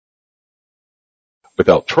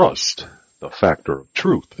Without trust, the factor of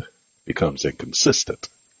truth becomes inconsistent.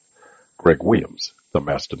 Greg Williams, the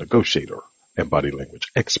master negotiator and body language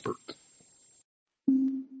expert.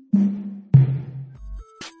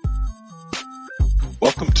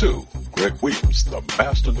 Welcome to Greg Williams, the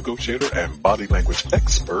master negotiator and body language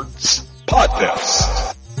expert's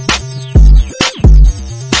podcast.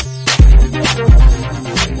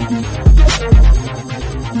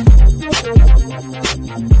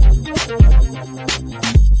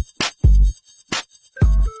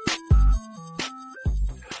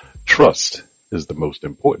 Trust is the most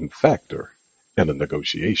important factor in a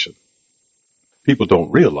negotiation. People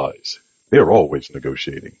don't realize they're always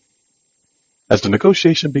negotiating. As the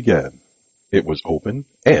negotiation began, it was open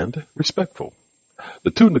and respectful. The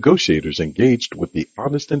two negotiators engaged with the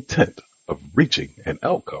honest intent of reaching an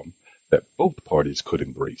outcome that both parties could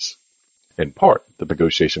embrace. In part, the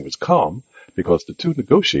negotiation was calm because the two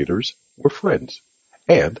negotiators were friends,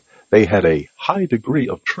 and they had a high degree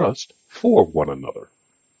of trust for one another.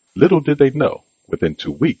 Little did they know, within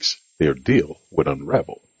 2 weeks, their deal would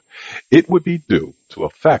unravel. It would be due to a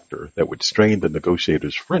factor that would strain the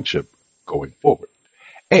negotiators' friendship going forward,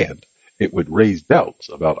 and it would raise doubts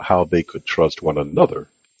about how they could trust one another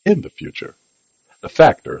in the future. The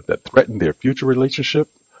factor that threatened their future relationship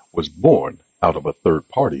was born out of a third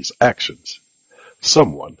party's actions,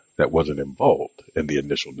 someone that wasn't involved in the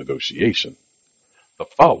initial negotiation. The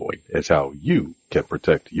following is how you can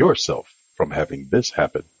protect yourself from having this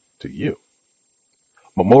happen to you.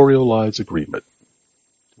 Memorialized agreement.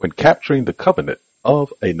 When capturing the covenant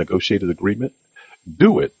of a negotiated agreement,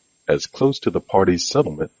 do it as close to the party's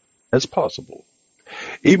settlement as possible.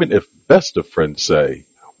 Even if best of friends say,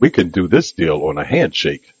 we can do this deal on a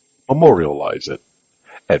handshake, memorialize it.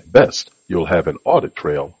 At best, you'll have an audit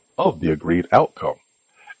trail of the agreed outcome.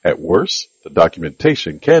 At worst, the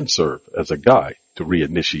documentation can serve as a guide to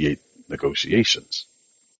reinitiate negotiations.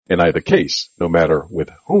 In either case, no matter with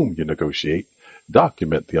whom you negotiate,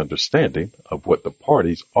 document the understanding of what the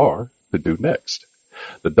parties are to do next.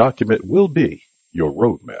 The document will be your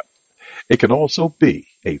roadmap. It can also be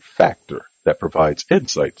a factor that provides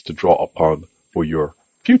insights to draw upon for your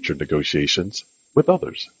future negotiations with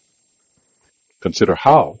others. Consider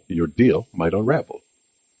how your deal might unravel.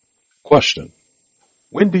 Question: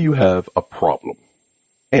 when do you have a problem?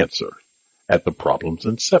 Answer: at the problem's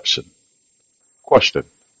inception. Question: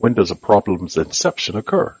 when does a problem's inception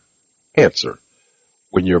occur? Answer: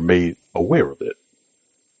 when you're made aware of it.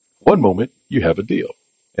 One moment you have a deal,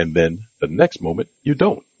 and then the next moment you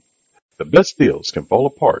don't. The best deals can fall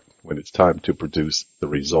apart when it's time to produce the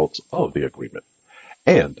results of the agreement,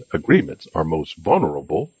 and agreements are most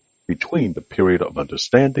vulnerable between the period of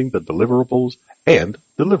understanding the deliverables and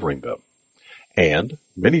delivering them. And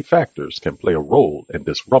many factors can play a role in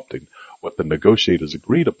disrupting what the negotiators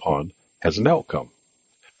agreed upon as an outcome.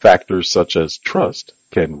 Factors such as trust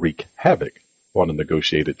can wreak havoc on a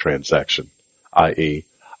negotiated transaction, i.e.,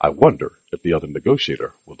 I wonder if the other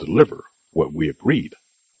negotiator will deliver what we agreed,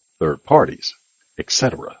 third parties,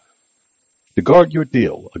 etc. To guard your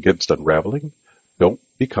deal against unraveling, don't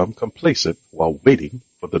become complacent while waiting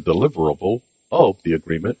for the deliverable of the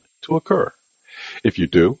agreement to occur. If you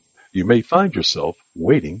do, you may find yourself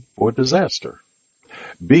waiting for a disaster.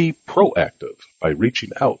 Be proactive by reaching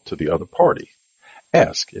out to the other party.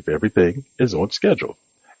 Ask if everything is on schedule,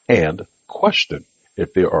 and question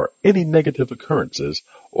if there are any negative occurrences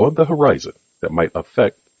on the horizon that might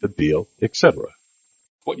affect the deal, etc.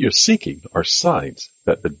 What you're seeking are signs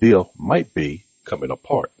that the deal might be coming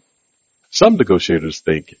apart. Some negotiators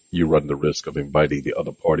think you run the risk of inviting the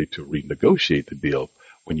other party to renegotiate the deal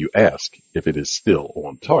when you ask if it is still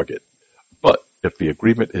on target. But if the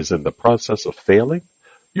agreement is in the process of failing,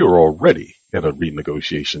 you're already in a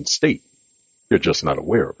renegotiation state. You're just not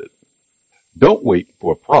aware of it. Don't wait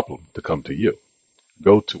for a problem to come to you.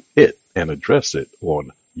 Go to it and address it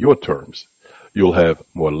on your terms. You'll have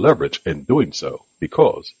more leverage in doing so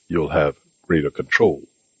because you'll have greater control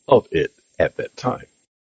of it at that time.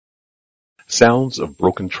 Sounds of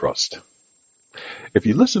broken trust. If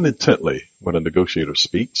you listen intently when a negotiator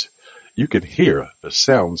speaks, you can hear the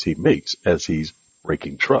sounds he makes as he's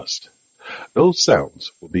breaking trust. Those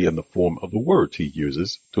sounds will be in the form of the words he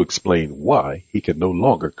uses to explain why he can no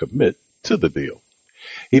longer commit to the deal.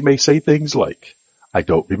 He may say things like, I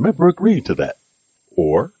don't remember agreeing to that,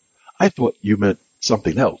 or I thought you meant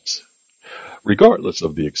something else. Regardless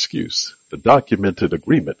of the excuse, the documented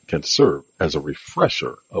agreement can serve as a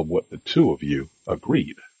refresher of what the two of you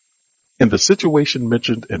agreed. In the situation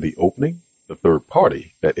mentioned in the opening, the third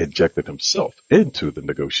party that injected himself into the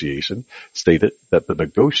negotiation stated that the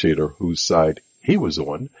negotiator whose side he was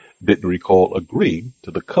on didn't recall agreeing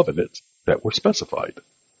to the covenants that were specified.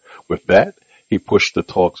 With that, he pushed the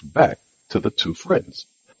talks back to the two friends.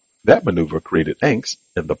 That maneuver created angst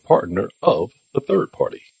in the partner of the third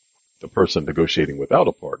party. The person negotiating without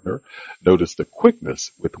a partner noticed the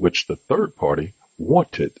quickness with which the third party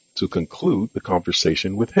wanted to conclude the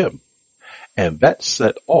conversation with him, and that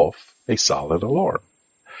set off a silent alarm.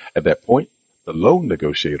 At that point, the lone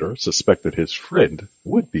negotiator suspected his friend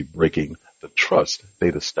would be breaking the trust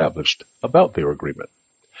they'd established about their agreement.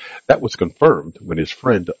 That was confirmed when his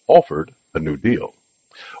friend offered a new deal.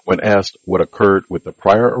 When asked what occurred with the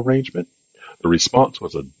prior arrangement, the response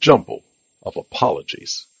was a jumble of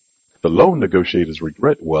apologies. The lone negotiator's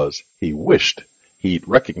regret was he wished he'd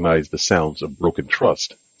recognized the sounds of broken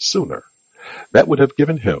trust sooner. That would have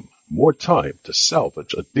given him more time to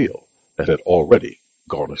salvage a deal that had already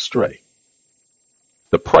gone astray.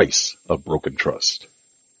 The price of broken trust.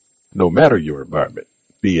 No matter your environment,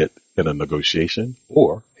 be it in a negotiation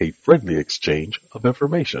or a friendly exchange of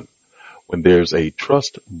information, when there's a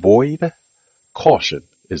trust void, caution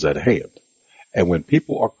is at hand. And when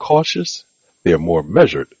people are cautious, they are more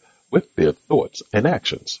measured with their thoughts and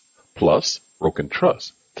actions. Plus, broken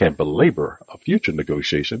trust can belabor a future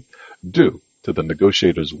negotiation due to the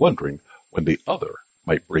negotiators wondering when the other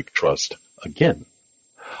might break trust again.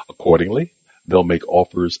 Accordingly, they'll make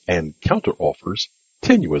offers and counteroffers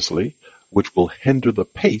tenuously, which will hinder the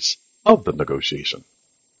pace of the negotiation.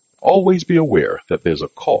 Always be aware that there's a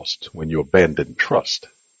cost when you abandon trust.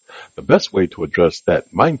 The best way to address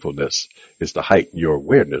that mindfulness is to heighten your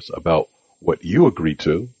awareness about what you agree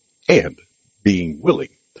to and being willing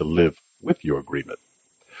to live with your agreement.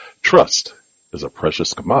 Trust is a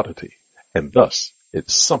precious commodity, and thus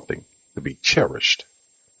it's something to be cherished.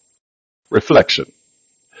 Reflection.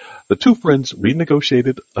 The two friends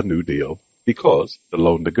renegotiated a new deal because the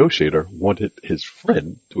lone negotiator wanted his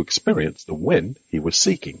friend to experience the win he was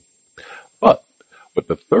seeking. But what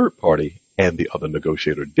the third party and the other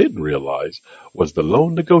negotiator didn't realize was the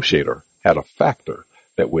lone negotiator had a factor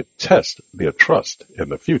that would test their trust in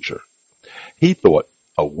the future. He thought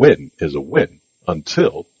a win is a win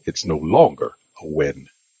until it's no longer a win.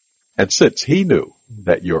 And since he knew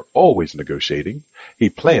that you're always negotiating, he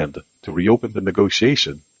planned to reopen the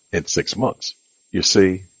negotiation in 6 months. You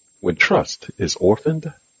see, when trust is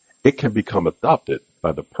orphaned, it can become adopted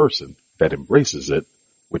by the person that embraces it,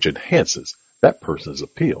 which enhances that person's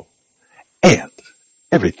appeal. And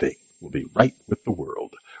everything will be right with the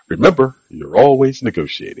world. Remember, you're always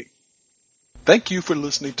negotiating. Thank you for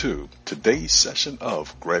listening to today's session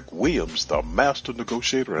of Greg Williams, the Master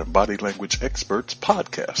Negotiator and Body Language Experts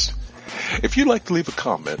podcast. If you'd like to leave a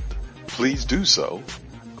comment, please do so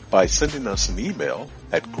by sending us an email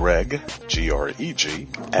at Greg, G-R-E-G,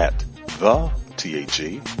 at the,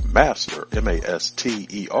 T-H-E, Master,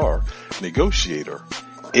 M-A-S-T-E-R, Negotiator,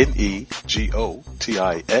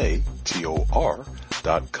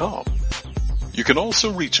 Negotiator.com. You can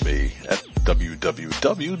also reach me at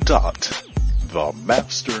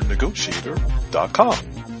www.themasternegotiator.com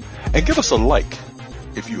and give us a like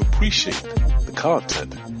if you appreciate the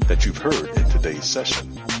content that you've heard in today's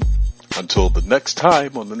session. Until the next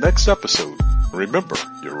time on the next episode, remember,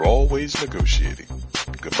 you're always negotiating.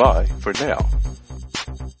 Goodbye for now.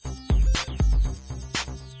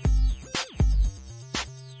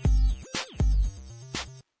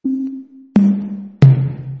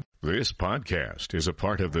 This podcast is a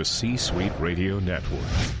part of the C-Suite Radio Network.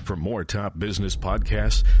 For more top business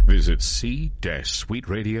podcasts, visit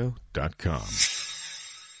c-suiteradio.com.